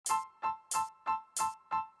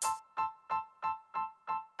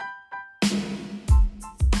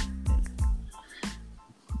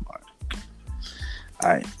All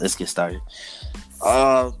right, let's get started.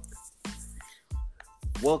 Uh,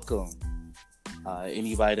 Welcome,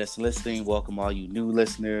 anybody that's listening. Welcome, all you new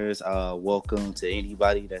listeners. Welcome to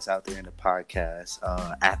anybody that's out there in the podcast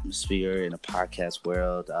atmosphere in the podcast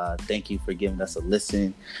world. Thank you for giving us a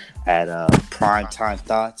listen at Prime Time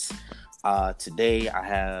Thoughts. Today, I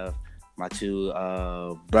have my two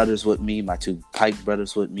brothers with me, my two Pike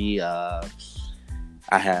brothers with me. I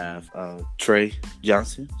have Trey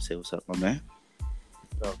Johnson. Say what's up, my man.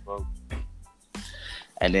 What's up, folks?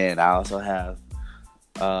 And then I also have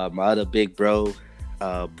my other big bro,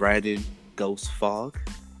 Brandon Ghost Fog.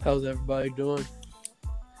 How's everybody doing?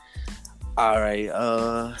 All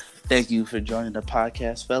right. Thank you for joining the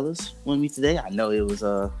podcast, fellas, with me today. I know it was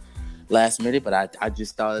last minute, but I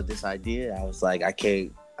just thought of this idea. I was like, I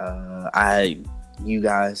can't. You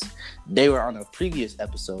guys, they were on a previous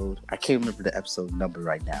episode. I can't remember the episode number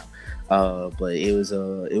right now, but it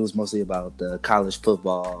was mostly about the college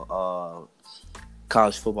football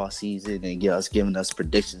season and us giving us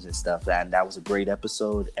predictions and stuff. And that was a great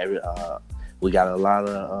episode. We got a lot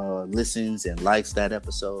of listens and likes that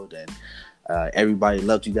episode, and everybody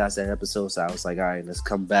loved you guys that episode. So I was like, all right, let's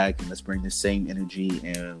come back and let's bring the same energy.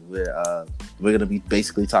 And we're gonna be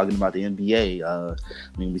basically talking about the NBA. We're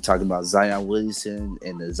gonna be talking about Zion Williamson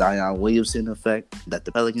and the Zion Williamson effect that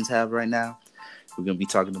the Pelicans have right now. We're gonna be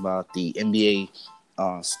talking about the NBA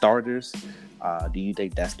starters. Do you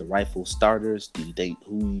think that's the rightful starters? Do you think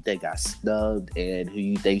who you think got snubbed and who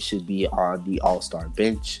you think should be on the All-Star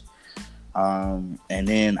bench? And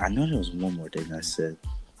then I know there was one more thing I said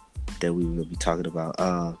that we were gonna be talking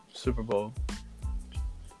about. Super Bowl.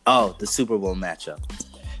 Oh, the Super Bowl matchup.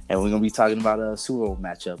 And we're gonna be talking about a Super Bowl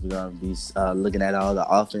matchup. We're gonna be looking at all the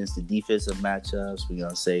offense, the defensive matchups. We're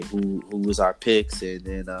gonna say who was our picks, and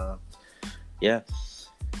then yeah.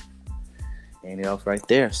 And else right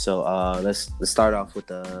there. So let's start off with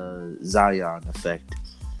the Zion effect.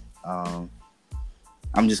 I'm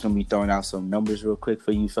just gonna be throwing out some numbers real quick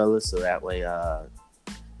for you fellas, so that way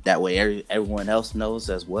everyone else knows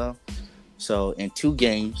as well. So in 2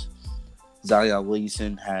 games, Zion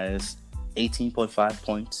Williamson has 18.5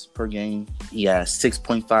 points per game. He has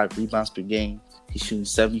 6.5 rebounds per game. He's shooting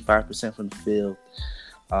 75% from the field.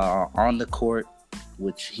 On the court,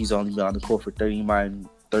 which he's only been on the court for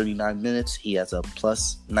 39 minutes, he has a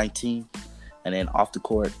plus 19. And then off the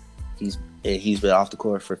court, he's been off the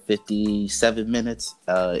court for 57 minutes.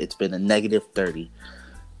 It's been a negative 30.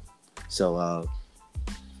 So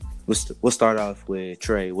we'll start off with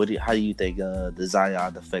Trey. How do you think the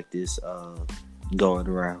Zion effect is going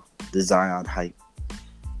around? The Zion hype.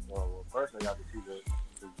 Well, first I got to see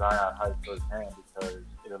the Zion hype firsthand because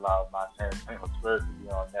it allowed my San Antonio Spurs to be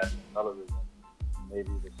on national television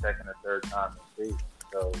maybe the second or third time in the season.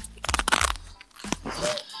 So,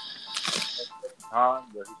 time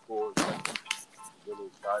where he scored really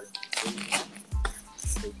exciting to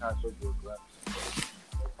see. They kind of showed you a glimpse.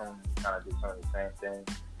 They kind of did some of the same thing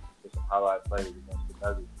with some highlight plays against the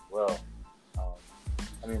Nuggets as well.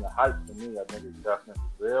 I mean, the hype for me, I think, is definitely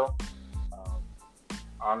real.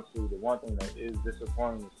 Honestly, the one thing that is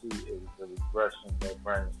disappointing to see is the regression that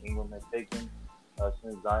Brandon Ingram has taken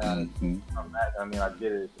since Zion has come back. I mean, I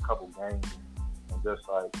get it; it's a couple games, and just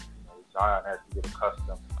like Zion has to get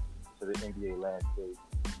accustomed to the NBA landscape.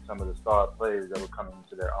 Some of the star players that were coming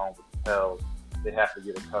into their own with the Pels, they have to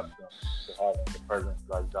get accustomed to having the presence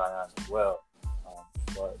like Zion as well.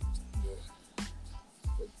 But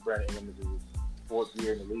Brandon Ingram is his 4th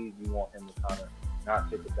year in the league. You want him to kind of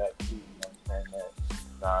not take a back seat. You understand that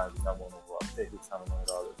Zion's the number 1 overall pick. He's coming in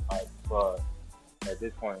with all this hype, but at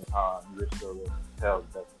this point in time, you're still the Pels'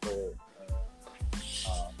 best player. And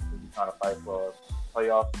when you trying to fight for a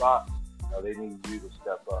playoff spot, they need you to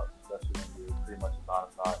step up, especially when you're pretty much a bona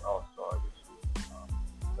fide all-star this year.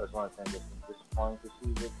 That's one of the things that's been disappointing to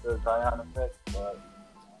see with the Zion effect, but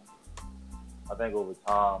I think over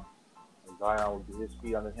time, Zion will get his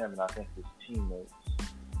feet under him, and I think his teammates,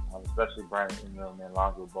 especially Brandon Ingram and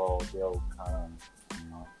Lonzo Ball, they'll kind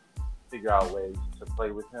of figure out ways to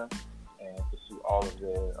play with him and pursue all of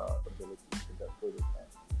their abilities to best play with him.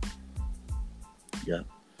 Yeah.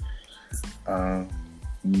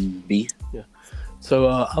 B? Yeah. So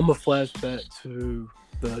I'm a flashback to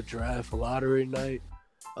the draft lottery night.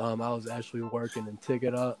 I was actually working in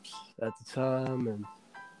ticket ops at the time, and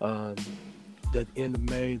at the end of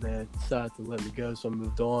May, they decided to let me go, so I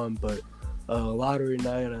moved on. But lottery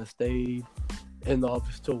night, I stayed in the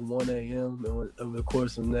office till 1 a.m. and over the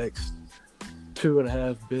course of the next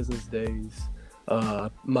 2.5 business days,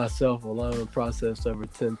 myself alone processed over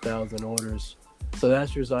 10,000 orders. So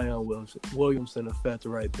that's your Zion Williamson effect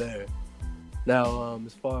right there. Now,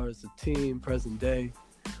 as far as the team present day,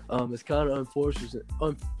 it's kind of unfortunate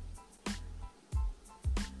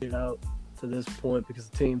out to this point because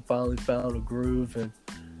the team finally found a groove and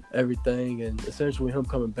everything, and essentially him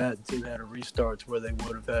coming back, the team had a restart to where they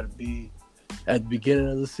would have had to be at the beginning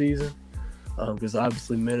of the season, because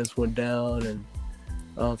obviously minutes went down and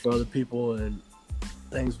for other people and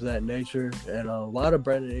things of that nature. And a lot of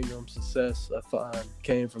Brandon Ingram's success, I find,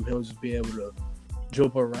 came from him just being able to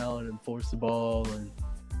jump around and force the ball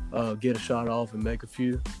and get a shot off and make a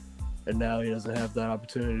few. And now he doesn't have that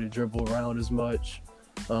opportunity to dribble around as much.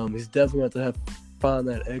 He's definitely going to have to find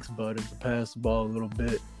that X button to pass the ball a little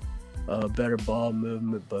bit, better ball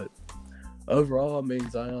movement. But overall, I mean,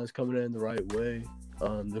 Zion's coming in the right way.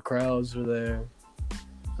 The crowds are there.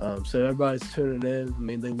 So everybody's tuning in. I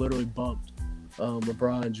mean, they literally bumped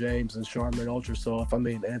LeBron James and Charmin Ultrasoft,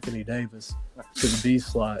 Anthony Davis, to the B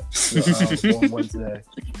slot on Wednesday.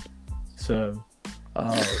 So,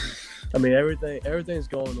 everything's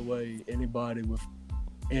going the way anybody with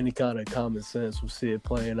any kind of common sense will see it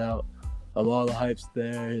playing out. All the hype's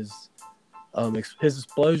there. His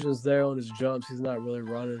explosion's there on his jumps. He's not really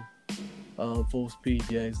running full speed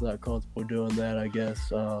yet. He's not comfortable doing that, I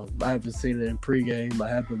guess. I haven't seen it in pregame. I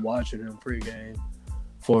have been watching him pregame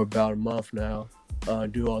for about a month now.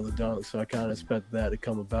 Do all the dunks, so I kind of expect that to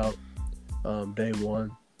come about day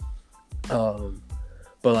one.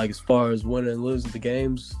 But like as far as winning and losing the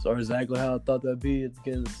games are exactly how I thought that'd be at the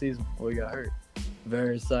beginning of the season before he got hurt.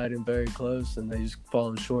 Very exciting, very close, and they just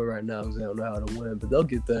falling short right now because they don't know how to win. But they'll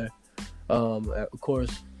get there. Of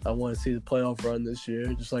course, I want to see the playoff run this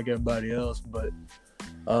year, just like everybody else. But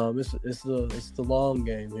it's the long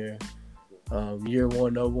game here. Year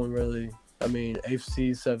one, no one really. Eighth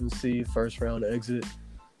seed, 7th seed, first round exit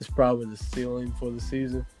is probably the ceiling for the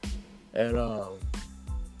season, and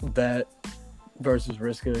that versus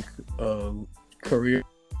risking a career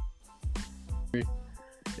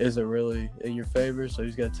isn't really in your favor. So you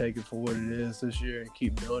just got to take it for what it is this year and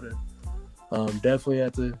keep building. Definitely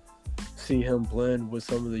have to see him blend with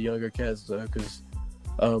some of the younger cats though, because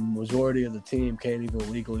majority of the team can't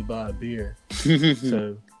even legally buy a beer.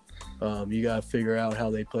 So you got to figure out how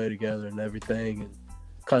they play together and everything. And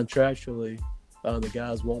contractually, the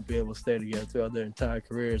guys won't be able to stay together throughout their entire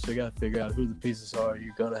career. So you got to figure out who the pieces are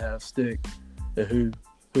you're going to have stick and who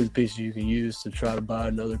the pieces you can use to try to buy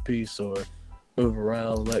another piece or move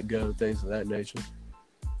around, let go, things of that nature.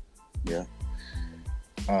 Yeah.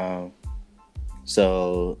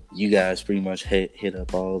 So you guys pretty much hit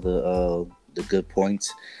up all the good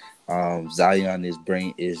points. Zion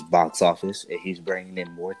is box office, and he's bringing in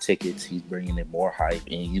more tickets. He's bringing in more hype,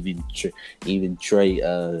 and even Trey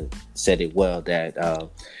said it well that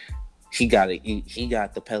he got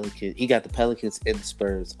the Pelicans and the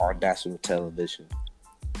Spurs on national television,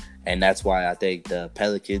 and that's why I think the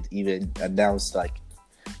Pelicans even announced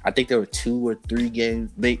I think there were 2 or 3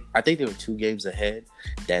 games. I think there were 2 games ahead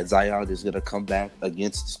that Zion is gonna come back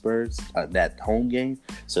against the Spurs, that home game,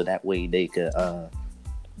 so that way they could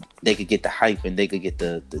get the hype and they could get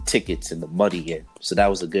the tickets and the money in. So that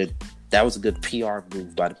was a good PR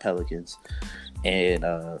move by the Pelicans and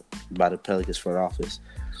by the Pelicans front office.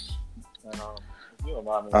 And if you don't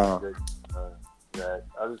mind me, that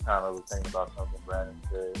I just kind of was thinking about something Brandon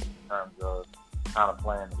said in terms of kind of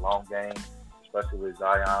playing the long game, especially with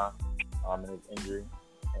Zion and his injury.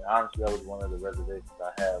 And honestly, that was one of the reservations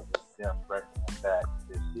I have with them bringing him back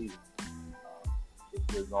this season. If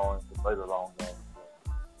they're going to play the long game,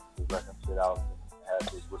 to let him sit out and have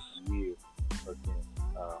his rookie year again.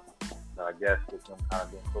 So I guess with them kind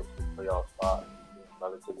of being close to the playoff spot and being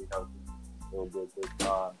relatively healthy, it will be a good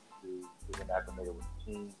time to get acclimated with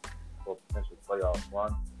the team for a potential playoff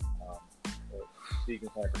run. Speaking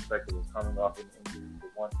from a perspective of coming off an injury, the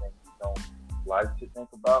one thing you don't like to think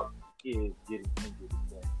about is getting injured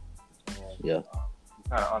again. And you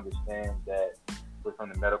kind of understand that, but from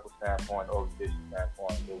the medical standpoint, organization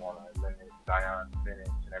standpoint, they want to limit Zion's minutes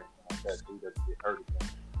and everything like that so he doesn't get hurt again.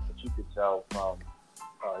 But you could tell from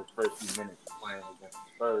his first few minutes playing against the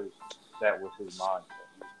Spurs, that was his mindset.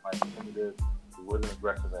 He was playing tentative, he wasn't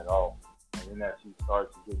aggressive at all. And then as he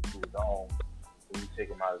started to get into his own, then you take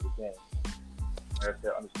him out of the game. Like I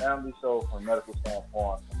said, understandably so, from a medical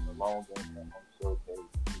standpoint, from the long game standpoint, so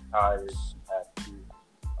he's tired, he has to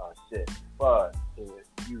sit. But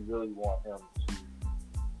if you really want him to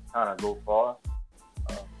kind of go far,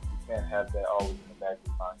 you can't have that always in the back of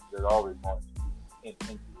your mind. There's always going to be an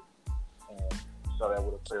injury. And you saw that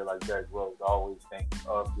with a player like Derrick Rose, always think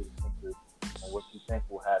of getting injured and what you think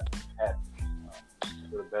will happen.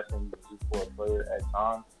 So the best thing you can do for a player at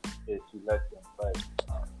times is to let them play.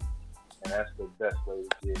 And that's the best way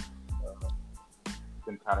to get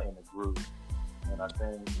them kind of in a groove. And I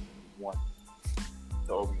think once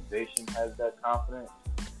the organization has that confidence,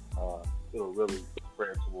 it'll really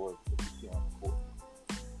spread towards what you see on the court.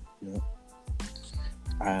 Yeah.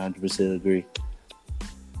 I 100% agree.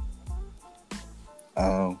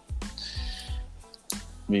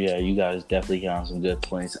 Yeah, you guys definitely hit on some good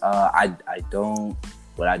points.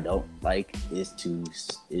 What I don't like is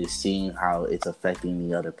seeing how it's affecting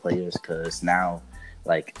the other players, because now,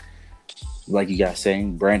 like you guys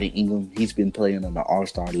saying, Brandon Ingram, he's been playing on the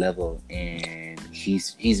All-Star level, and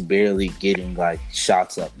he's barely getting like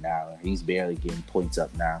shots up now. He's barely getting points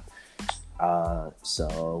up now.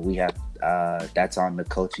 So we have that's on the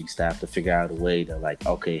coaching staff to figure out a way to, like,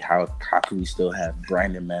 okay, how can we still have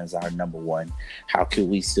Brandon as our number one? How can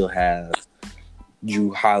we still have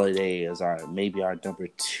Drew Holiday as our number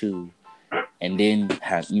two, and then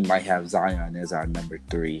you might have Zion as our number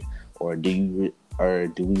three, or do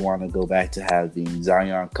we want to go back to having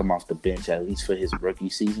Zion come off the bench at least for his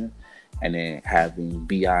rookie season, and then having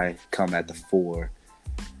BI come at the 4,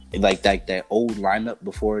 like that old lineup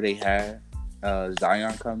before they had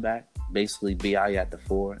Zion come back, basically BI at the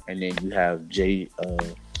 4, and then you have JJ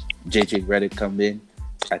Redick come in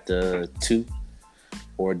at the 2.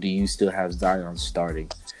 Or do you still have Zion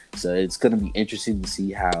starting? So it's going to be interesting to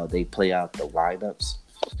see how they play out the lineups.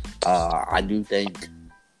 I do think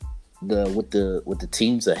with the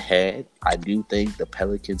teams ahead, I do think the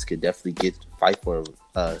Pelicans could definitely fight for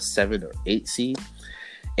a 7 or 8 seed.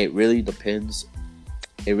 It really depends.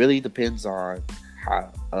 It really depends on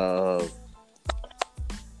how.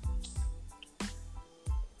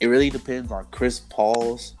 It really depends on Chris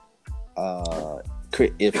Paul's.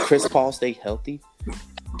 If Chris Paul stays healthy,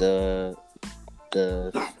 the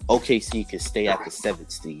OKC could stay at the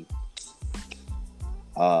 7th seed.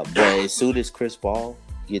 But as soon as Chris Paul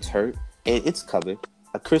gets hurt, it's coming.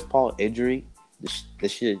 A Chris Paul injury, the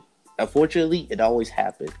shit. Unfortunately, it always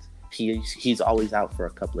happens. He's always out for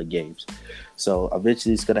a couple of games, so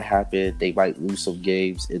eventually it's gonna happen. They might lose some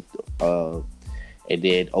games, and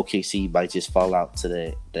then OKC might just fall out to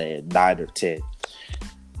the 9 or 10.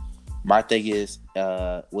 My thing is,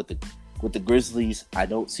 with the Grizzlies, I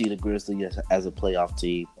don't see the Grizzlies as a playoff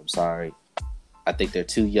team. I'm sorry. I think they're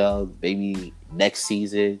too young. Maybe next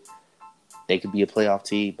season they could be a playoff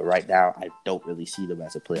team, but right now I don't really see them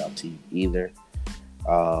as a playoff team either.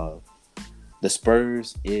 The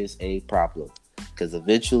Spurs is a problem, because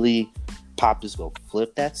eventually Pop is going to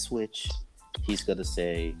flip that switch. He's going to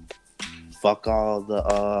say, fuck all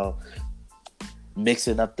the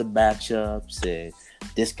mixing up the matchups and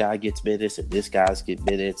this guy gets minutes and this guy's get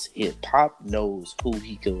minutes. Pop knows who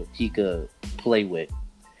he could play with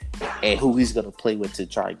and who he's gonna play with to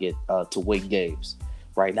try and get to win games.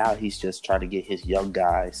 Right now, he's just trying to get his young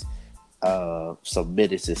guys some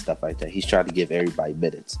minutes and stuff like that. He's trying to give everybody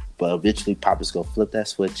minutes, but eventually Pop is gonna flip that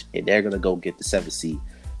switch and they're gonna go get the 7th seed.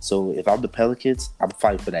 So if I'm the Pelicans, I'm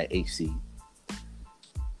fighting for that 8th seed.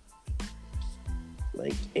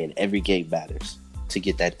 Like, and every game matters to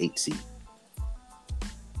get that 8th seed.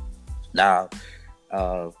 Now,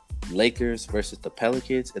 Lakers versus the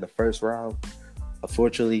Pelicans in the first round.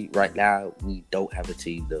 Unfortunately, right now, we don't have a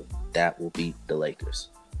team that will beat the Lakers.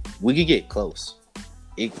 We could get close.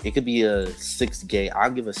 It could be a 6 game.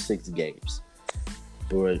 I'll give us 6 games.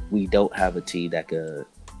 But we don't have a team that could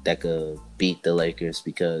beat the Lakers,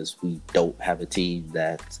 because we don't have a team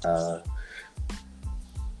that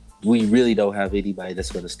we really don't have anybody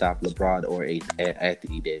that's going to stop LeBron or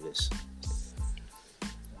Anthony Davis.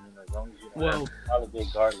 Well,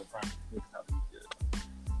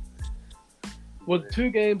 with 2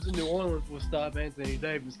 games in New Orleans will stop Anthony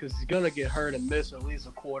Davis, because he's gonna get hurt and miss at least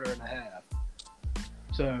a quarter and a half.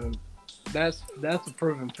 So that's a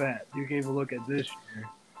proven fact. You can even look at this year.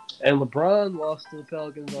 And LeBron lost to the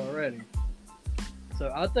Pelicans already.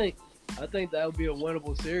 So I think that would be a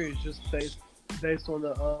winnable series, just based on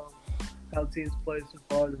the how teams play so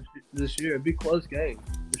far this year. It'd be a close game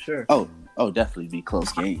for sure. Oh, definitely be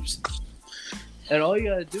close games. And all you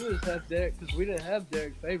gotta do is have Derek, because we didn't have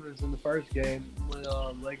Derek Favors in the first game when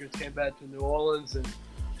Lakers came back to New Orleans and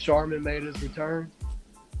Sharman made his return.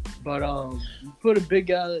 But you put a big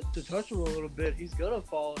guy to touch him a little bit, he's gonna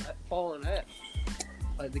fall in half.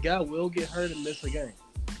 Like, the guy will get hurt and miss a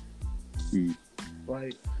game.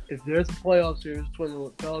 Like, if there's a playoff series between the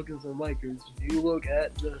Pelicans and Lakers, you look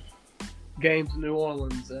at the games in New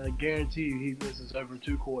Orleans, and I guarantee you he misses over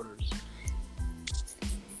 2 quarters.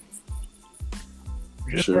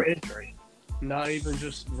 Just for injury, not even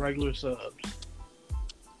just regular subs.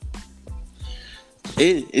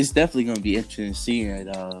 It's definitely going to be interesting seeing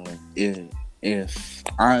if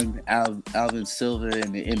I'm Alvin Silver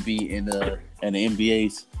in the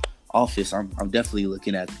NBA's office, I'm definitely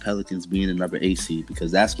looking at the Pelicans being the number 8 seed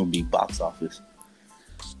because that's going to be box office.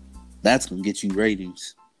 That's going to get you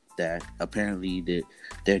ratings. That apparently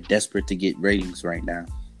they're desperate to get ratings right now.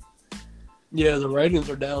 Yeah, the ratings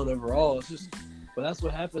are down overall. But that's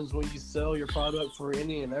what happens when you sell your product for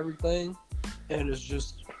any and everything, and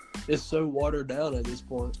it's so watered down at this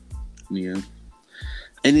point. Yeah.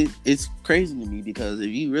 And it's crazy to me because if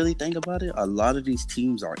you really think about it, a lot of these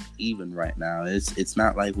teams are even right now. It's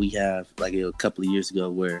not like we have like a couple of years ago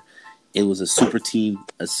where it was a super team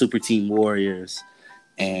Warriors,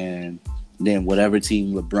 and then whatever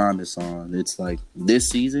team LeBron is on. It's like this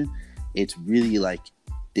season, it's really like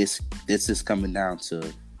this is coming down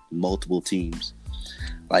to multiple teams.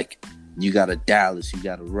 Like you got a Dallas, you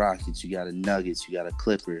got a Rockets, you got a Nuggets, you got a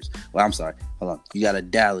Clippers. Well, I'm sorry. Hold on. You got a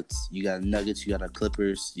Dallas, you got a Nuggets, you got a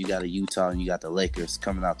Clippers, you got a Utah, and you got the Lakers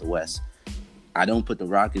coming out the West. I don't put the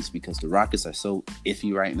Rockets because the Rockets are so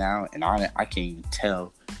iffy right now, and I can't even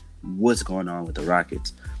tell what's going on with the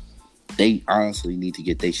Rockets. They honestly need to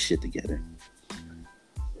get their shit together.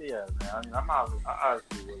 Yeah, man. I mean, I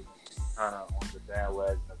honestly was kind of on the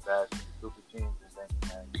bandwagon of bashing super teams and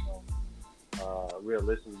thinking that,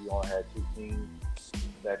 realistically, you only had 2 teams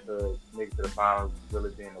that could make it to the finals,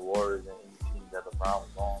 really being the Warriors and any team that LeBron was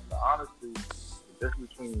on. But honestly, the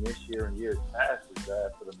difference between this year and years past is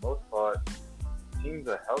that, for the most part, teams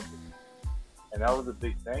are healthy. And that was a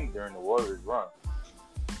big thing during the Warriors' run.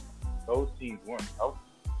 Those teams weren't healthy.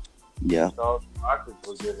 Yeah. So the Rockets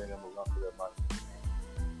were giving them a run for their money.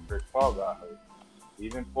 Chris Paul got hurt.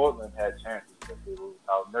 Even Portland had chances, but they were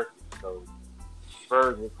without Nurkic. So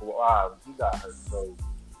Spurs with Kawhi when he got hurt. So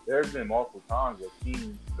there's been multiple times that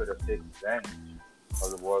teams could have taken advantage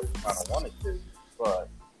of the Warriors kind of wanted to, but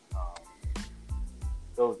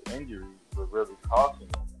those injuries were really costing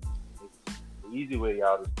them. The easy way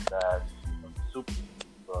out is to bash the super team,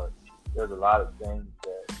 but there's a lot of things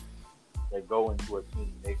that go into a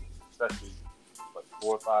team making, especially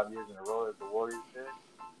 4 or 5 years in a row as the Warriors did.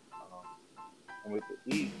 And with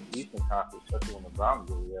the Eastern Conference, especially when LeBron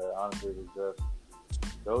was over there, honestly, it was just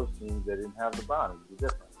those teams that didn't have LeBron. It was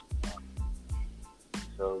different.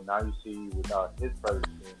 So now you see without his presence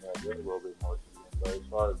being there, there's a little bit more season. But as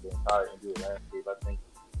far as the entire NBA landscape, I think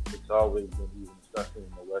it's always been even, especially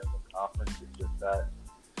in the Western Conference. It's just that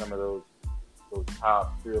some of those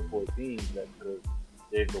top 3 or 4 teams that could have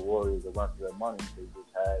gave the Warriors a run for their money, they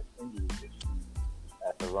just had injury issues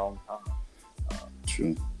at the wrong time.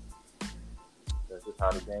 True. That's just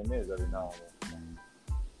how the game is every now and then.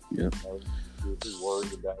 Yep. The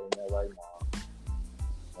Warriors are battling that right now.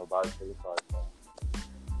 Nobody take a part for them.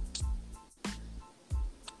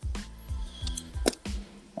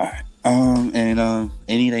 All right. And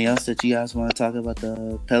anything else that you guys want to talk about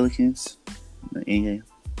the Pelicans? Anything?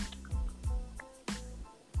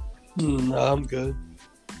 No, I'm good.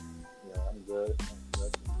 Yeah, I'm good.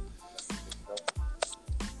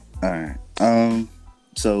 All right.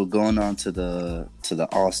 So going on to the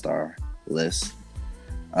All-Star list.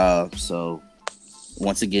 So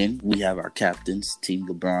once again, we have our captains, Team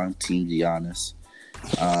LeBron, Team Giannis.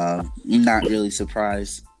 Not really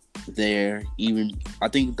surprised there. Even I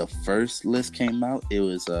think the first list came out, it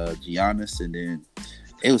was Giannis, and then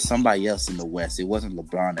it was somebody else in the West. It wasn't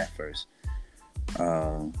LeBron at first.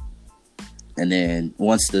 And then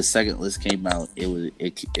once the second list came out,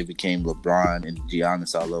 it became LeBron and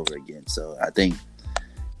Giannis all over again. So I think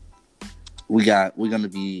we're gonna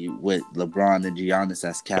be with LeBron and Giannis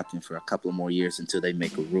as captain for a couple of more years until they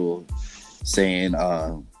make a rule saying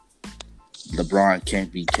LeBron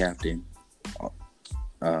can't be captain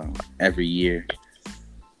every year.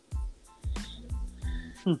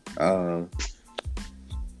 I'm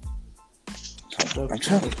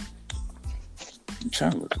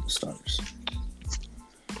trying to look at the starters.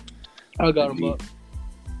 I got him up.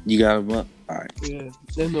 You got him up? All right. Yeah.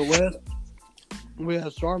 In the West, we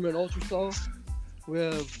have Charmin Ultrasol. We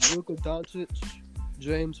have Luka Doncic,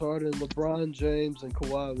 James Harden, LeBron James, and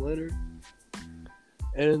Kawhi Leonard.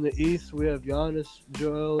 And in the East, we have Giannis,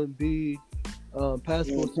 Joel Embiid,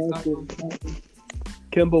 Pascal Siakam,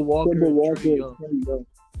 Kemba Walker, and Trae Young.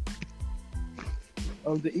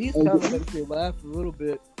 The East kind of makes me laugh a little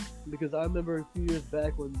bit because I remember a few years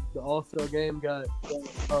back when the All-Star game got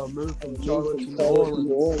moved from Charlotte to New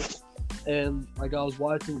Orleans, and like I was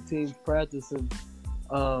watching the teams practice, and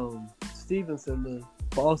Stevenson, the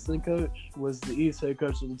Boston coach, was the East head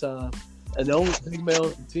coach at the time, and the only big male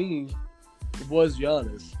on the team was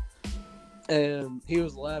Giannis, and he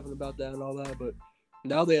was laughing about that and all that. But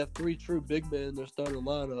now they have 3 true big men in their starting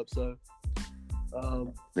lineup, so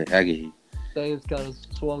The Aggie. things kind of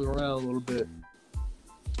swung around a little bit.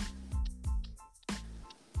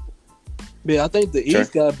 But yeah, I think the Sure.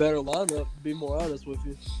 East got a better lineup, to be more honest with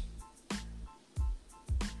you.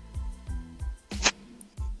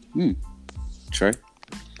 Trey?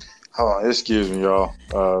 Hold on, excuse me, y'all.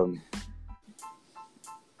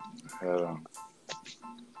 Had a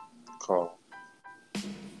call.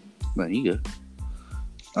 No, you good.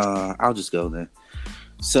 I'll just go then.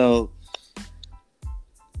 So,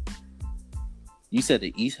 you said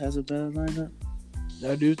the East has a better lineup?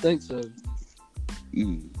 I do think so.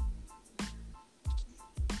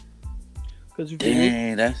 Because if you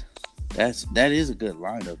Dang, that is a good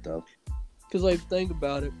lineup though. Because, like, think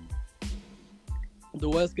about it. The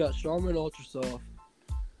West got Sharman Ultrasoft.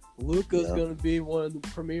 Luka's Yeah. going to be one of the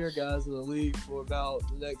premier guys in the league for about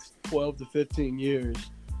the next 12 to 15 years.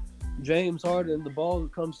 James Harden, the ball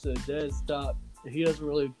comes to a dead stop. He doesn't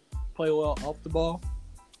really play well off the ball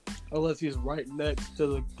unless he's right next to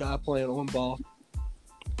the guy playing on ball.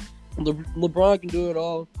 LeBron can do it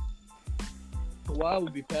all. Kawhi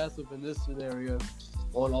would be passive in this scenario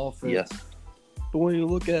on offense. Yeah. But when you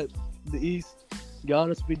look at the East,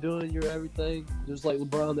 Giannis be doing your everything, just like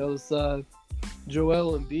LeBron on the other side.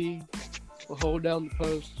 Joel Embiid will hold down the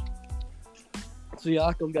post.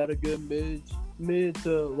 Siakam got a good mid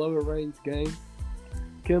to lower range game.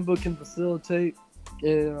 Kemba can facilitate,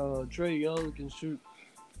 and Trae Young can shoot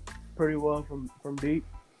pretty well from deep.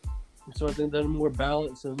 So I think they're more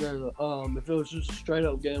balanced. And there's if it was just a straight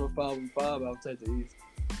up game of 5-5, I would take the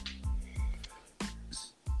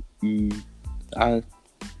East.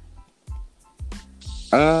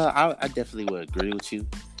 I definitely would agree with you.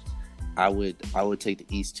 I would take the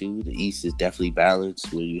East too. The East is definitely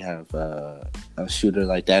balanced when you have a shooter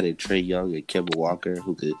like that in Trae Young and Kemba Walker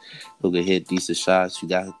who could hit decent shots. You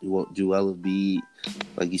got Joel Embiid,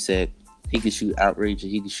 like you said, he can shoot outrage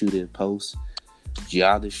and he can shoot in post.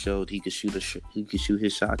 Giannis showed he could shoot his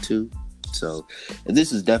shot too. So, and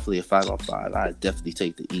this is definitely a 5-on-5. I definitely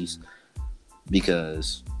take the East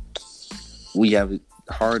because we have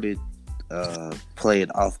Harden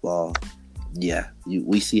playing off ball. Yeah,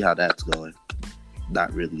 we see how that's going.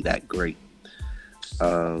 Not really that great.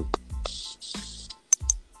 Who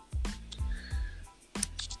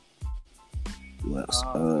else?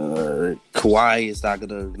 Kawhi is not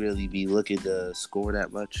gonna really be looking to score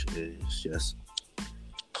that much. It's just,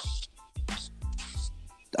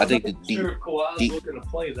 I think Kawhi's looking to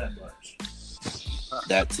play that much.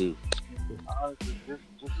 That too. Honestly, just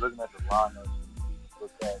looking at the lineup,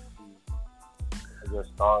 look at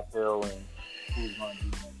Star Hill and who's going to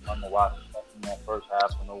be on the watch in that first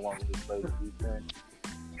half when no one really plays defense.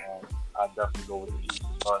 I'd definitely go with the East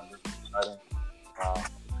starting this exciting.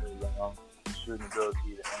 The shooting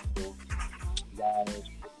ability, the angles, Giannis,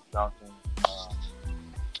 Duncan.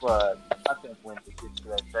 But I think when it gets to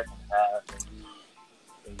that second half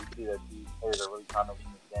and you see that these players are really trying to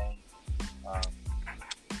win the game,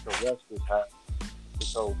 the West just has the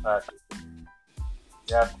whole package.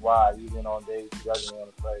 That's why even on days he doesn't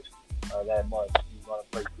want to play that much, he's going to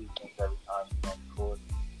play defense every time he's on the court.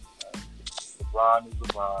 LeBron is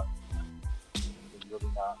LeBron. He's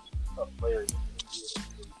really not a player that can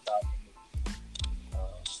really stop him.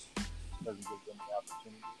 Doesn't give them the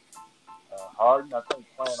opportunity. Harden, I think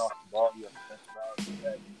playing off the ball, you have to think about is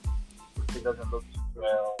that it doesn't look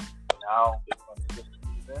well now based on the system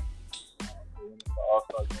he's in. In the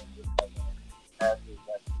All-Star game, just passes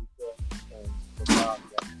that pizza and LeBron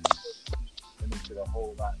that makes it a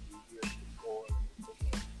whole lot easier to score and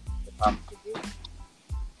the top of the game.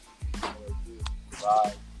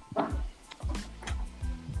 Survive.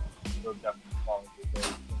 He'll definitely fall into those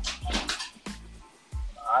things.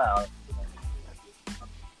 I honestly don't think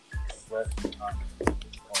the rest of the time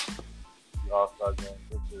the All-Star game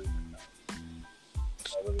this is I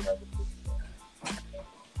really have a good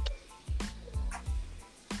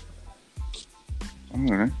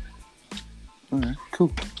All right,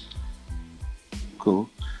 cool.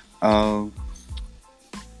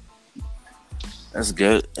 That's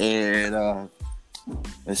good. And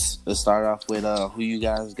let's start off with who you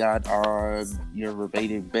guys got on your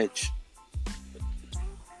remaining bench.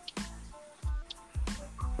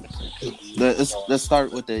 Let's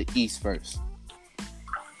start with the East first.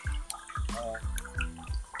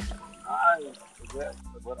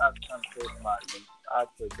 What I kind of say to my East, I'd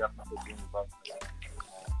say definitely Jimmy Butler.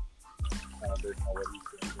 Kind of based on what he's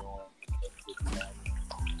been doing.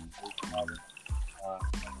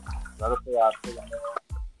 The other player I put in there,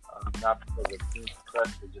 not because of team success,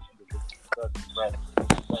 but just because of success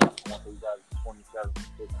and he got 27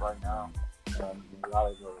 picks right now. A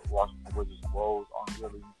lot of the Washington Wizards woes aren't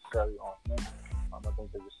really necessarily on him. I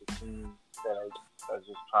think they're just a team that's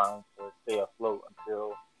just trying to stay afloat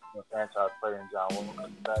until franchise player and John Wall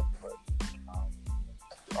comes back. But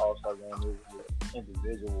the All-Star game is an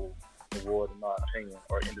individual award, in my opinion,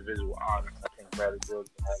 or individual honor. I think Bradley Beal's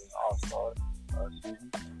been having an All-Star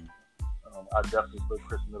season. I definitely put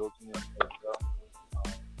Chris Middleton in as well.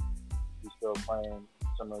 He's still playing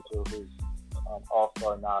similar to his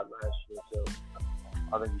All-Star nod last year, so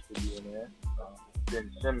I think he should be in there. Ben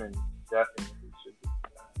Simmons definitely should be.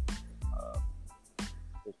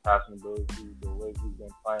 His passing ability, the way he's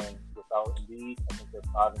been playing without Embiid, I think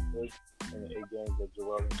they're 5-6 in the 8 games that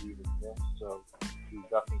Joel Embiid has missed. So he's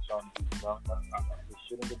definitely shown he's young. His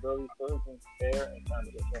shooting ability still isn't fair in terms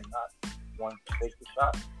of him not wanting to take the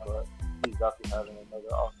shot, but he's definitely having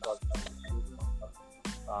another All-Star kind of season.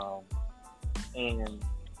 And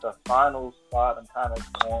the final spot, I'm kind of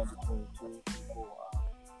torn between two people.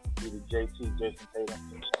 Either JT, Jason Tatum,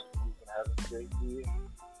 he's been having a great year.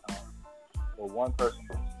 But one person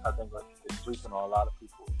I think is sleeping on a lot of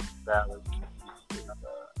people badly is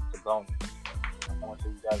Sabonis. I want to say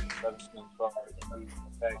you guys are 17 from the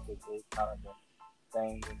fact that they've kind of been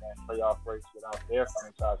staying in that playoff race without their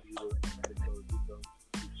franchise leader in particular.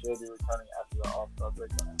 He should be returning after the All-Star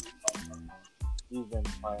break. He's been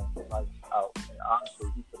playing lights out, and honestly,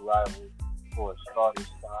 he could rival for a starting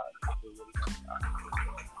spot.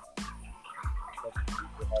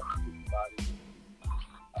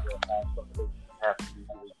 Have to be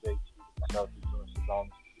with JT, Celtics, or Sabonis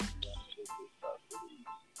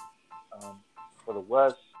for the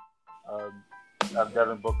West, I have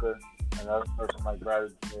Devin Booker, another person like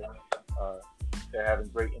Bradley Beal. They're having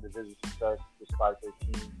great individual success despite their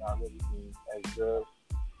team not really being as good.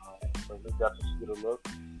 So they definitely should get a look.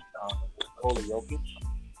 Nikola Jokic,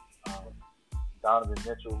 Donovan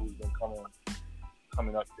Mitchell, who's been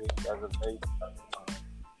coming up big as of late,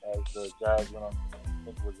 as the Jazz went on, I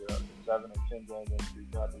think it was a 7 or 10 game win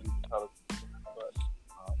streak. I believe the Pelicans, but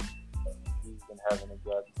he's been having a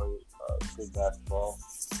good basketball.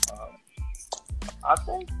 I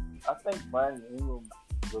think Brandon Ingram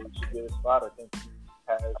really should get a spot. I think he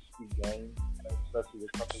has 2 games, especially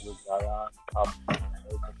with something with Zion, probably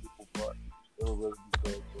some people, but it would really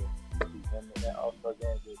be good to see him in that All-Star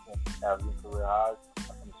game, just him having career highs. I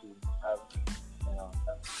think he was having.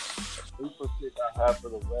 The sleeper pick I have for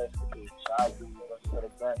the West is Shai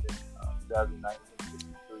Gilgeous-Alexander,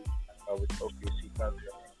 1963, with OKC Thunder.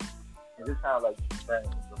 And this kind of like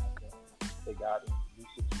Brandon Ingram, they got in new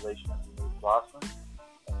situations and they blossomed.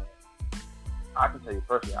 And I can tell you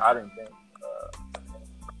personally, I didn't think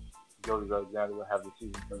Gilgeous-Alexander would have the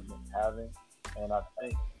season he's been having, and I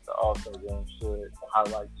think the All-Star game should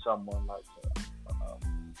highlight someone like him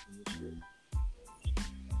in this year.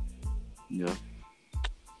 Yeah.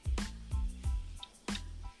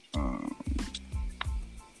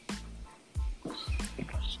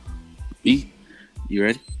 B, you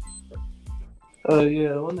ready?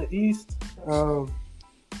 Yeah, on the East,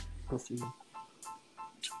 let's see.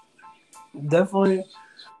 Definitely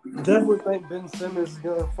think Ben Simmons is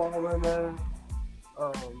gonna fall in there.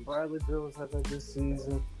 Bradley Beal is having a good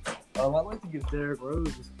season. I'd like to give Derrick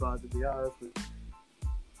Rose a spot, to be honest, with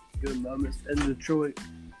good numbers in Detroit.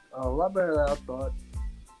 A lot better than I thought.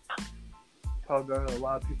 Probably better than a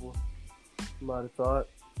lot of people might have thought.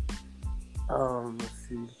 Let's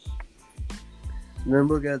see. Then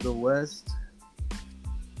look at the West.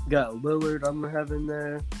 Got Lillard, I'm gonna have in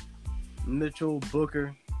there. Mitchell,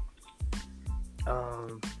 Booker.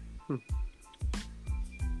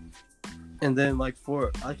 And then, I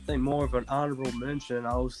think more of an honorable mention,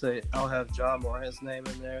 I'll have Ja Morant's name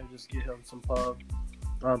in there, just get him some pub.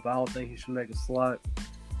 But I don't think he should make a slot.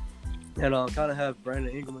 And I'll kind of have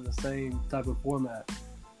Brandon Ingram in the same type of format.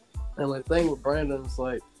 And the thing with Brandon is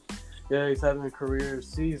yeah, he's having a career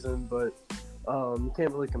season, but you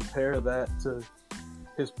can't really compare that to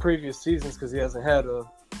his previous seasons because he hasn't had a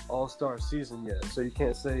all-star season yet. So you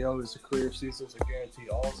can't say, it's a career season, it's a guaranteed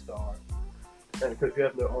all-star. And because you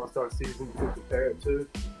have no all-star season to compare it to,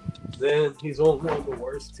 then he's on one of the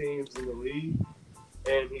worst teams in the league,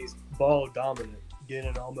 and he's ball dominant,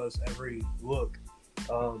 getting almost every look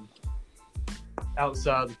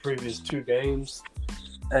outside the previous 2 games.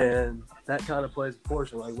 And that kind of plays a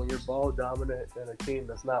portion. When you're ball dominant in a team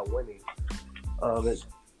that's not winning, it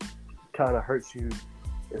kind of hurts you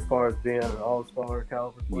as far as being an all-star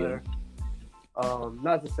caliber player. Yeah.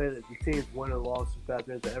 Not to say that the team's win and loss is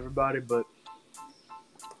factored into everybody, but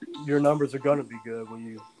your numbers are going to be good when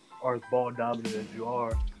you are as ball dominant as you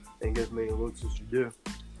are and get as many looks as you do.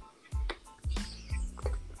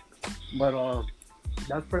 But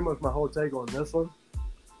that's pretty much my whole take on this one.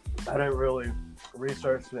 I didn't really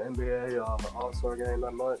research the NBA All-Star game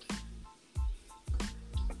that much.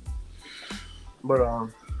 But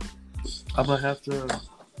I'm gonna have to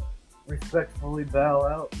respectfully bow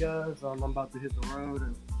out, guys. I'm about to hit the road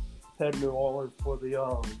and head to New Orleans for the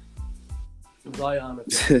Zion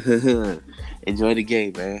event. Enjoy the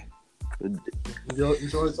game, man.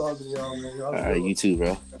 Enjoy talking to y'all, man. Y'all All right, you too,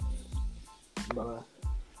 bro. Bye.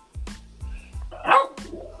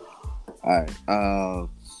 All right.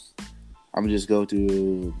 I'm gonna just go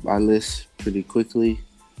through my list pretty quickly.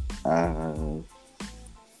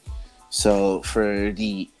 So for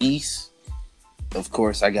the East, of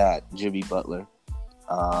course, I got Jimmy Butler.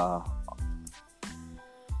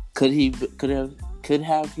 Could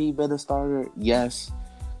have he been a starter? Yes.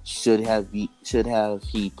 Should have he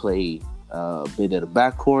played a bit of the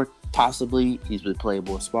backcourt? Possibly. He's been playing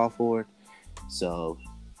more small forward, so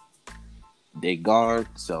they guard.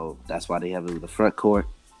 So that's why they have him in the front court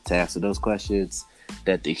to answer those questions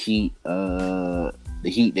that the Heat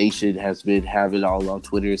Nation has been having all on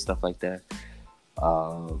Twitter and stuff like that.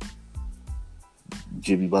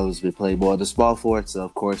 Jimmy Butler's been playing more on the small forward, so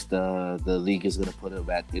of course the league is going to put him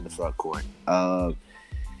back in the front court.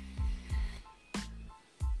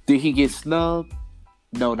 Did he get snubbed?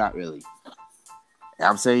 No, not really.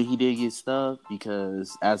 I'm saying he did get snubbed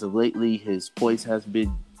because as of lately, his points has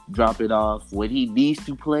been dropping off. When he needs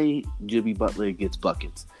to play, Jimmy Butler gets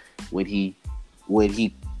buckets. When he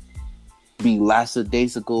be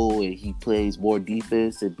lackadaisical and he plays more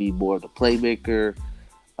defense and be more of the playmaker,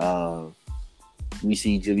 we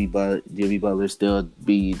see Jimmy Butler still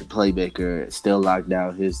be the playmaker, still lock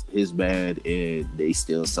down his man, and they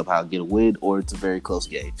still somehow get a win, or it's a very close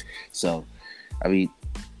game. So, I mean,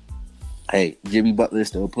 hey, Jimmy Butler is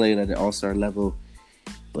still playing at the All-Star level,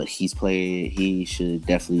 but he should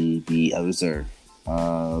definitely be a reserve.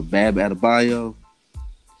 Bam Adebayo,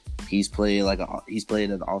 he's playing at the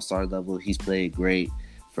All-Star level. He's playing great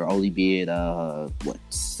for only being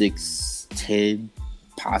 6'10",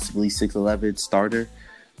 possibly 6'11" starter.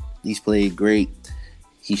 He's played great.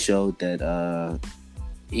 He showed that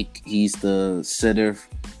he's the center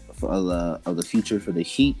of the future for the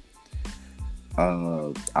Heat.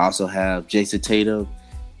 I also have Jason Tatum.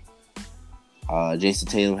 Jason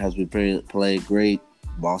Tatum has been playing great.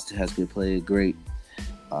 Boston has been playing great.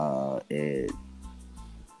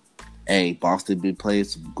 And Boston been playing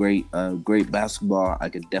some great basketball. I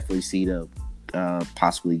could definitely see them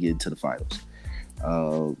possibly get into the finals.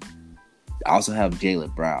 I also have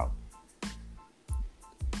Jaylen Brown.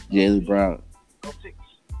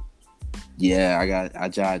 Yeah, I got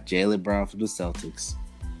Jaylen Brown from the Celtics.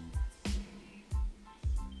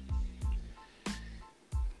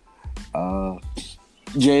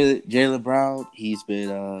 Jaylen Brown, he's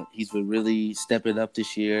been really stepping up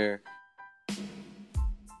this year.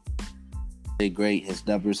 Great. His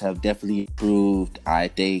numbers have definitely improved. I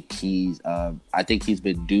think he's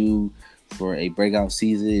been due for a breakout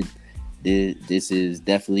season. This is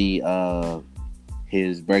definitely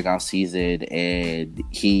his breakout season, and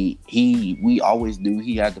we always knew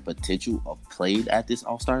he had the potential of playing at this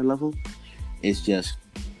All-Star level. It's just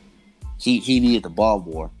he needed the ball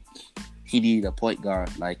more. He needed a point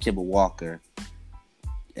guard like Kemba Walker,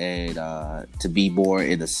 and to be more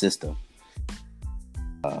in the system,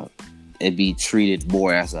 and be treated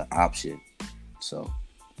more as an option. So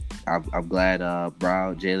I'm glad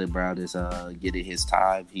Jaylen Brown is getting his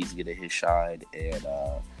time. He's getting his shine, and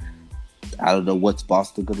I don't know what's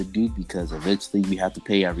Boston gonna do, because eventually we have to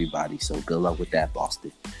pay everybody. So good luck with that,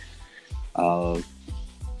 Boston.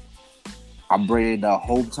 I'm bringing the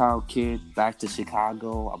hometown kid back to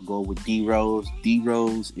Chicago. I'm going with D Rose. D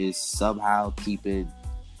Rose is somehow keeping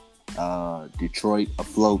Detroit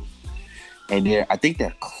afloat. And I think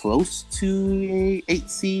they're close to a 8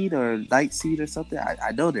 seed or 9 seed or something.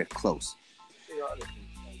 I know they're close.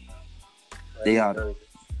 They are. I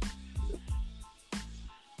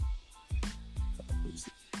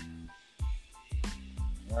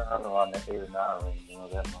don't know on the 8 or 9 range, you know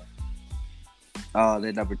that much.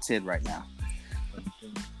 They're number 10 right now.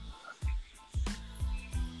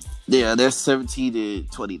 Yeah, they're 17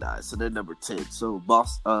 and 29, so they're number 10. So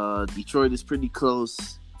Detroit is pretty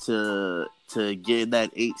close to getting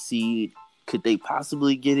that 8 seed. Could they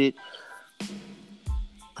possibly get it?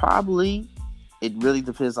 Probably. It really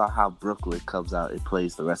depends on how Brooklyn comes out and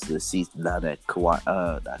plays the rest of the season now that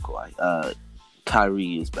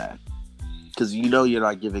Kyrie is back. Because you're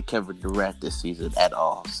not giving Kevin Durant this season at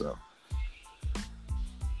all. So,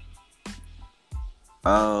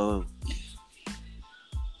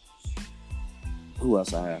 who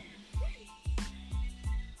else I have?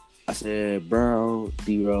 I said Brown,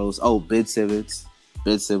 D Rose. Oh, Ben Simmons.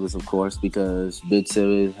 Ben Simmons, of course, because Ben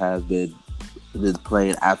Simmons has been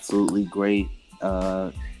playing absolutely great.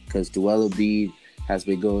 Because Joel Embiid has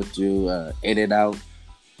been going through in and out,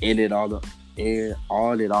 in and on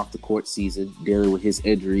and off the court season, dealing with his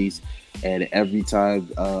injuries, and every time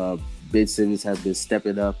Ben Simmons has been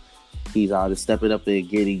stepping up, he's either stepping up and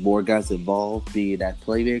getting more guys involved, being that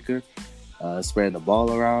playmaker, spreading the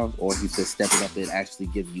ball around, or he's just stepping up and actually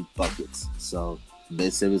giving you buckets. So Ben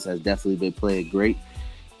Simmons has definitely been playing great,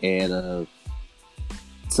 and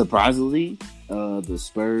surprisingly, the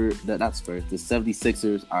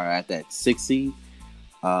 76ers are at that 6 seed.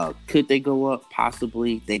 Could they go up?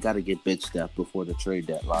 Possibly. They got to get bench depth before the trade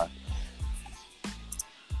deadline.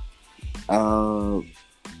 And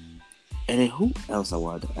then who else I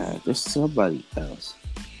wanted to add? There's somebody else.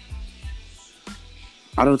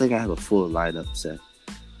 I don't think I have a full lineup set.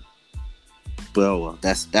 But oh well,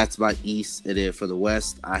 that's my East. And then for the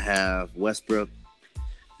West, I have Westbrook,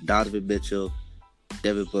 Donovan Mitchell,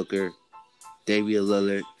 Devin Booker, Damian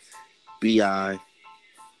Lillard, B.I.,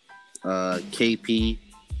 KP,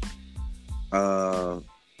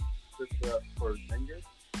 Porzingis.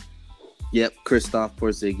 Yep, Kristaps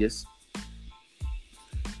Porzingis.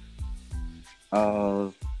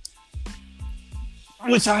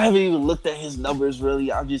 Which I haven't even looked at his numbers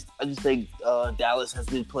really. I just think Dallas has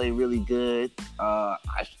been playing really good. I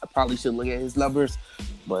probably should look at his numbers,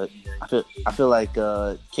 but I feel like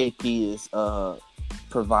KP is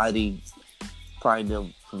providing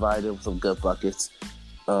some good buckets.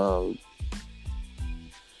 Who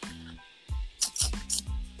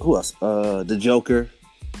else? The Joker,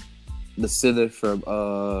 the center from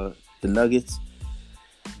the Nuggets.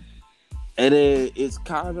 And it's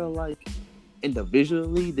kind of like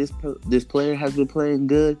individually, this player has been playing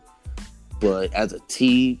good, but as a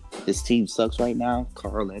team, this team sucks right now.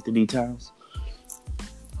 Karl Anthony Towns.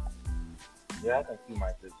 Yeah, I think he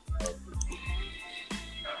might just.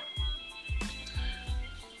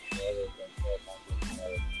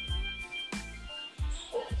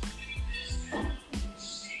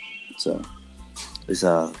 So it's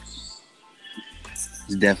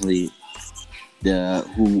definitely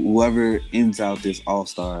whoever ends out this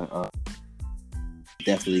All-Star it's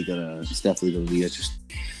definitely gonna be interesting.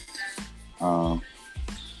 All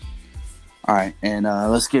right, and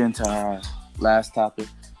let's get into our last topic.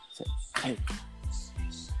 Hey,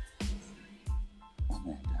 oh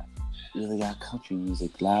man, that really got country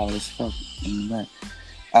music loud as fuck in the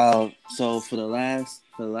back. So for the last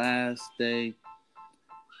day,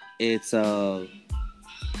 it's the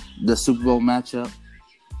Super Bowl matchup: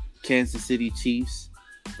 Kansas City Chiefs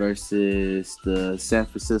versus the San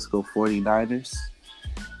Francisco 49ers.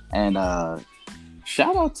 And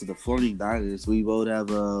shout out to the 49ers. We both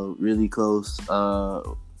have a really close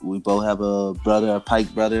we both have a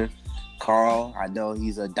Pike brother, Carl. I know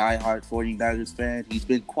he's a diehard 49ers fan. He's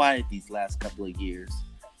been quiet these last couple of years.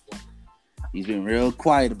 He's been real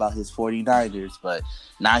quiet about his 49ers, but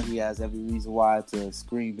now he has every reason why to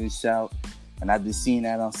scream and shout. And I've been seeing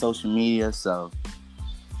that on social media, so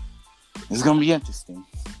it's going to be interesting.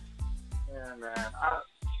 Yeah, man.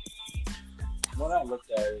 When I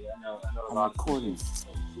looked at it, I know a lot of people look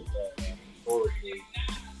at it historically.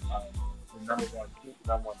 The number one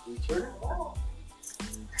defense is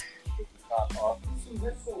the top offense.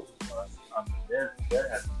 There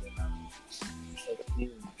hasn't been a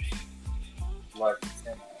team like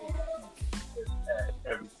at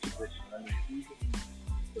every position. I mean, even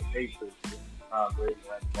the Patriots, Tom Brady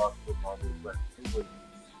ran the ball football, but it was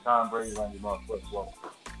Tom Brady ran the ball football.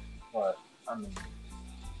 But I mean,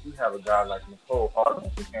 you have a guy like Nicole Hardman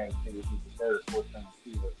who can't see if he's the third, fourth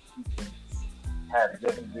receiver. He can have a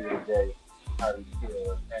different day today how he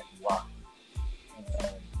feels and block.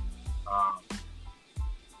 And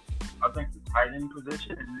I think the tight end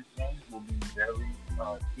position in this game will be very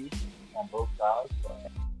key on both sides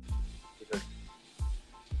because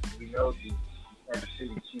we know the Kansas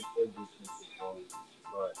City Chiefs defense is good,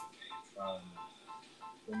 but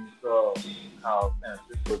when you saw how San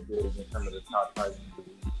Francisco did in some of the top tight ends in the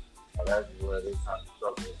league, that's where they kind of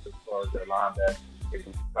struggle as far as their linebackers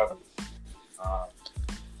getting covered.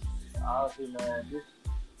 Honestly, man, just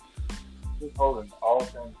holding all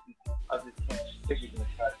things equal, I just can't pick it in the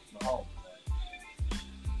Patrick Mahomes,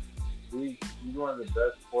 man. He's one of the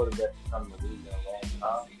best quarterbacks to come in the league in a long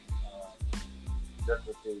time. Just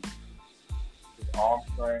with his arm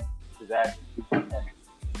strength, his action, he can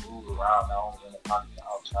move around now in the pocket and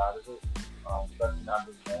outside of it. Especially not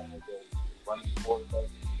being known as a running quarterback,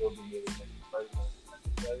 still being able to make the play when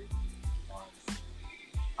it's necessary.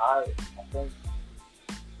 I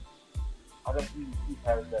think he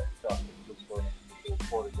has that stuff to look for in the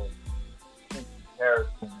quarterback. I think he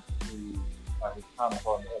comparison to his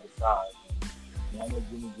counterpart on the other side. And I know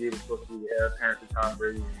Jimmy G was supposed to be the heir apparent to Tom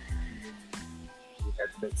Brady, and he had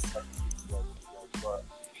to make the tough decision. But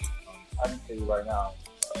I can tell you right now,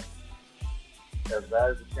 as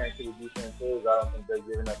bad as the Kansas City defense is, I don't think they're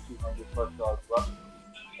giving up 200 plus yards rushing.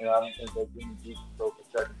 And I don't think that Jimmy G can throw for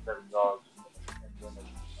 77 yards and win a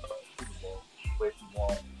Super Bowl the way he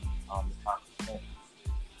won the conference.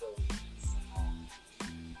 So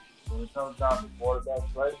when it comes down to quarterback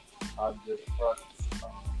play, I just trust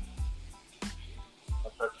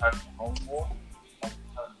Patrick Mahomes more. When it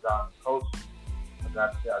comes down to coaching, I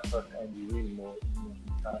trust Andy Reid more, even when he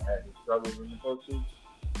kind of had his struggles in the coaches.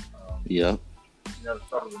 Yep. He never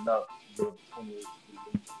struggled enough to go to 28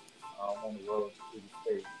 seasons on the road to the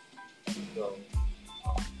state. And so,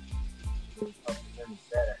 when it comes to Jimmy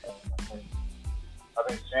Shanahan, I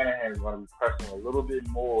think Shanahan is going to be pressing a little bit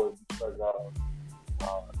more because of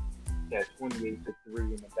that 28-3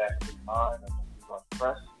 in the back of his mind. I think he's going to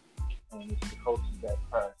press, and it's the coaches that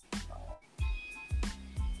press.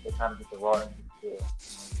 They kind of get the raw end of the deal.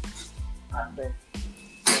 I think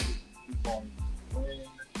he's going to win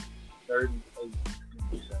 38%.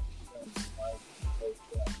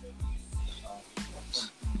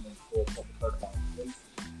 For a couple touchdowns and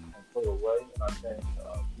play away, and I think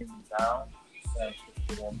Jimmy down, and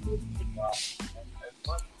they won't be able to get out as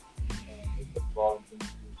much. And if the ball is in his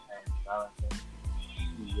hands, I don't think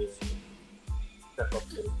he will step up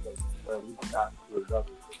to the plate. Or at least not to a level that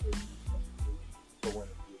they need to win a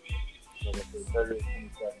game. So if they're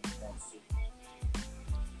 38-27 Kansas City.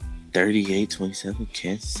 38-27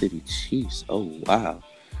 Kansas City Chiefs. Oh wow.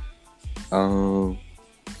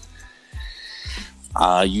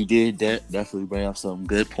 You did definitely bring up some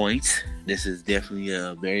good points. This is definitely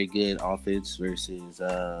a very good offense versus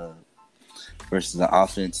the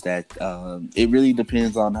offense that it really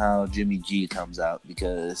depends on how Jimmy G comes out,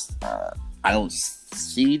 because I don't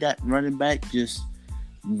see that running back just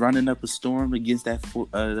running up a storm against that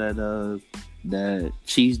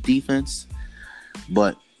Chiefs defense.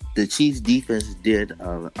 But the Chiefs defense did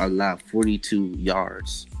allow 42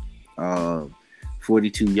 yards.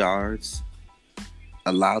 42 yards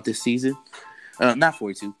allowed this season. Not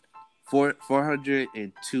 42.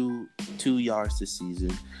 402 yards this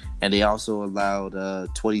season. And they also allowed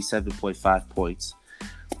 27.5 points.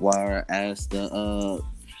 Whereas the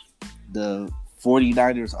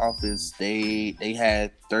 49ers offense, they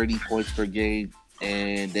had 30 points per game,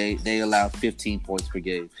 and they allowed 15 points per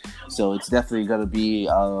game. So it's definitely going to be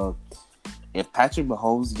if Patrick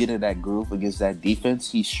Mahomes get in that groove against that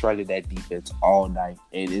defense, he shredded that defense all night.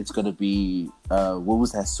 And it's going to be what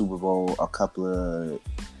was that Super Bowl a couple of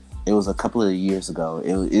years ago.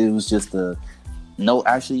 It was just it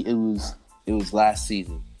was last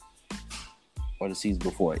season or the season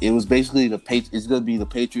before. It was basically it's going to be the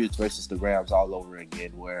Patriots versus the Rams all over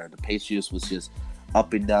again, where the Patriots was just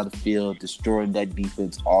up and down the field, destroying that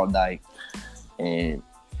defense all night. And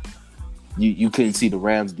you couldn't see the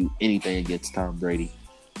Rams do anything against Tom Brady.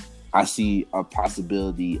 I see a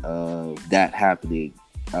possibility of that happening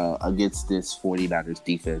against this 49ers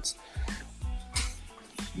defense.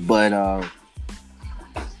 But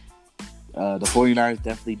the 49ers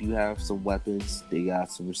definitely do have some weapons. They got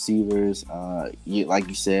some receivers. Like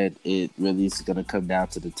you said, it really is going to come down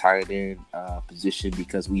to the tight end position,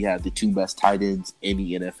 because we have the two best tight ends in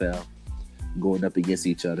the NFL going up against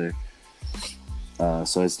each other.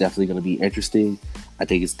 So it's definitely going to be interesting. I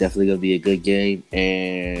think it's definitely going to be a good game.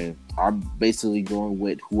 And I'm basically going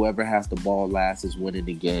with whoever has the ball last is winning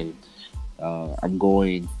the game. I'm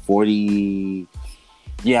going 40.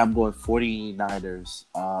 Yeah, I'm going 49ers.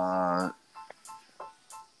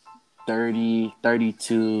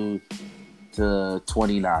 32 to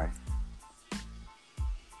 29.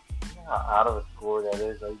 How out of a score that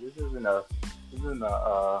is. Like, this isn't a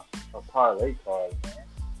parlay card, man.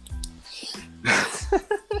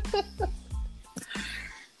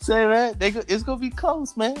 Say, man, it's gonna be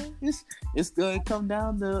close, man. It's gonna come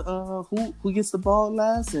down to who gets the ball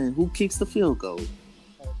last and who kicks the field goal.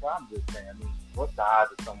 I'm just saying. I mean, what's the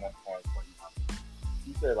odds of someone scoring 29?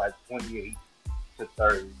 You said like 28 to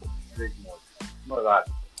 30. More odds.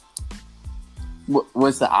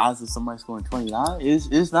 What's the odds of somebody scoring 29?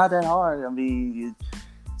 It's not that hard. I mean,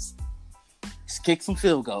 just kick some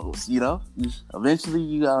field goals. You know, eventually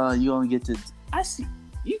you gonna get to. I see.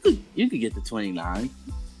 You could get to 29.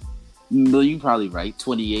 No, you're probably right.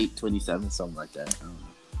 28, 27, something like that. I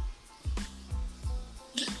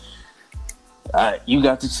don't know. You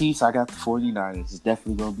got the Chiefs. I got the 49ers. It's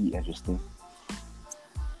definitely gonna be interesting.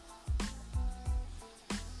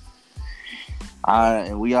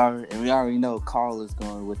 And we already know Carl is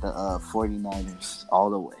going with the 49ers all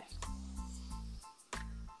the way.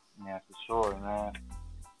 Yeah, for sure, man.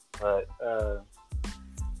 But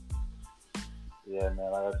yeah,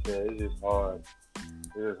 man. Like I said, it's just hard.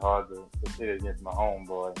 It's just hard to pick against my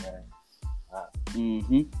homeboy, man.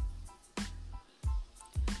 Mm-hmm.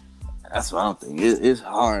 That's what I'm thinking. It's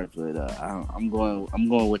hard, but I'm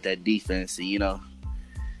going with that defense. And, you know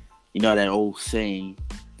that old saying,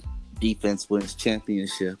 defense wins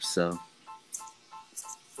championships. So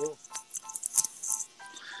Cool.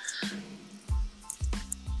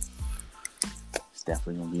 it's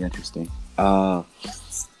definitely gonna be interesting.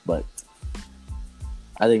 But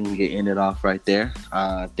I think we can end it off right there.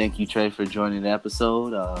 Thank you, Trey, for joining the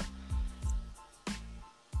episode.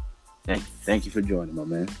 Thank you for joining, my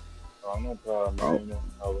man. Oh, no problem, man.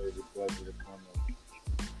 Always a pleasure to come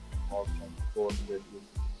and talk some sports with you.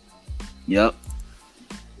 Yep.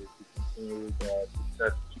 If you continue with that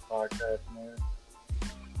success with your podcast, man.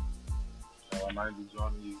 I might be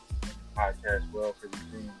joining you on the podcast well for the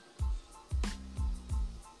team.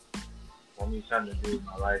 I need something to do with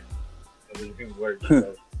my life. It's been work.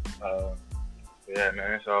 So, yeah,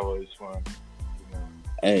 man, it's always fun. You know,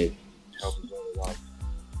 Hey. help us out a lot.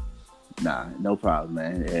 Nah, no problem,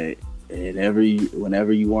 man. Hey, whenever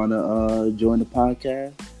you want to join the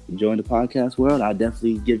podcast world, I'll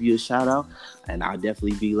definitely give you a shout out, and I'll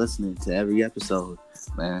definitely be listening to every episode,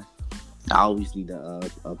 man. I always need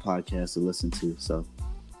a podcast to listen to, so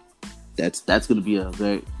that's gonna be a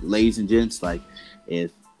very, ladies and gents, like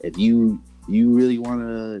if you really want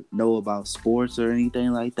to know about sports or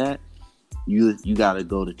anything like that, you gotta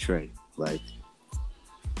go to Trey. Like,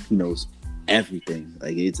 he knows everything.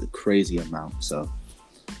 Like, it's a crazy amount. So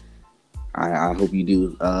I hope you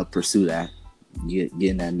do pursue that.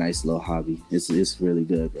 Getting that nice little hobby. It's really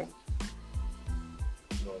good, bro.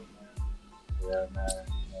 Yeah, man.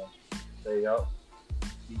 Stay up.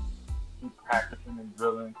 Keep practicing and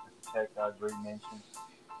drilling to protect our great nation.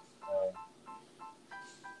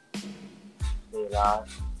 Stay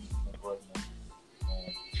alive. Keep important.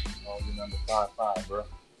 Always number 5-5, bro.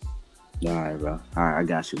 All right, bro. All right, I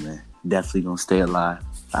got you, man. Definitely gonna stay alive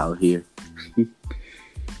out here.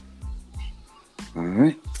 All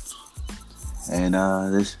right. And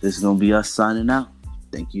this is gonna be us signing out.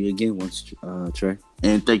 Thank you again once, Trey.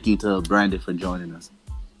 And thank you to Brandon for joining us.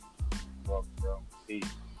 Welcome, bro. Peace.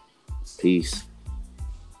 Peace.